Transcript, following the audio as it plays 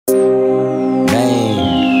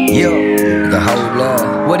Yo, nigga, hold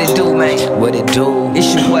up. What it do, man? What it do?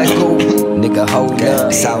 It's your boy Goofshr. Nigga, hold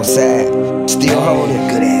up. Southside, still holding.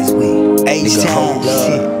 Good ass weed. Nigga, hold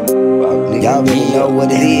up. Y'all really know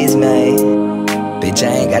what it is, man. Bitch,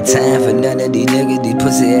 I ain't got time for none of these niggas. These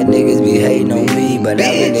pussy ass niggas be hating on me, but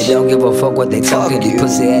I really don't give a fuck what they talking. These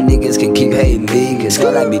pussy ass niggas can keep hating me, cause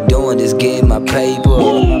all I be doing is getting my paper.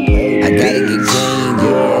 I gotta get green,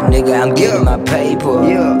 yeah, nigga, I'm getting my paper.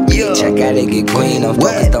 Bitch, I gotta get green, I'm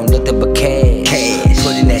focused on nothing but cash.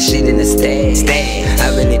 Putting that shit in the stash. I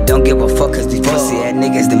really don't give a fuck, cause these pussy ass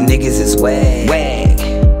niggas, them niggas is whack.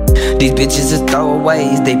 These bitches is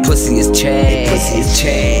throwaways, they pussy is trash.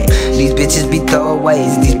 These bitches be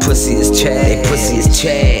throwaways, these pussy is trash. They pussy is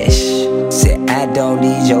trash. Said I don't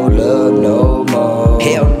need your love no more.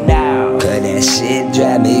 Hell no. Cause that shit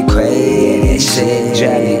drive me crazy. That shit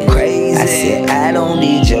drive me crazy. I said I don't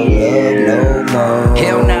need your love no more.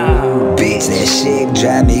 Hell no. Bitch, that shit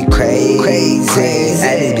drive me crazy.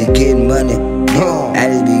 I just be getting money. I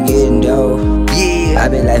just be getting dough. I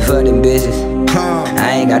been like fuck them bitches.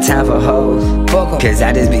 I ain't got time for hoes, cause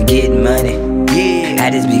I just be getting money. I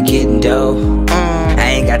just be getting dough.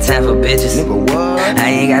 I ain't got time for bitches. I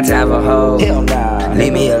ain't got time for hoes.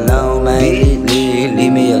 Leave me alone, man.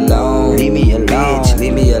 Leave me alone. Bitch,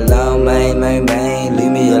 leave me alone, man.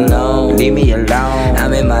 Leave me alone.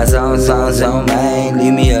 I'm in my zone, man.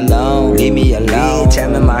 Leave me alone. Bitch,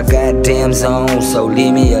 I'm in my goddamn zone, so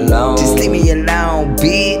leave me alone. Just leave me alone,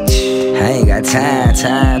 bitch. I ain't got time.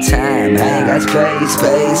 I ain't got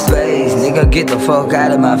space. Nigga, get the fuck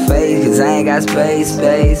out of my face, cause I ain't got space for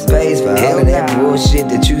all of that bullshit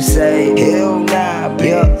that you say. Hell nah,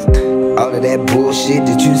 bitch. All of that bullshit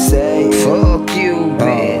that you say. Fuck you,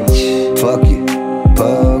 bitch. Fuck you.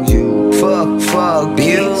 Fuck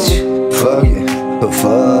bitch.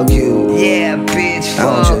 Fuck you. Yeah, bitch. Fuck you. I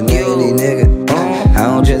don't trust none of these niggas. I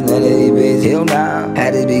don't trust none of these bitches. Hell nah.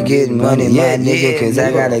 I just be getting money, my nigga, cause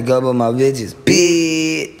I gotta go with my bitches.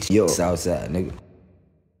 Bitch. Yo, Southside, nigga.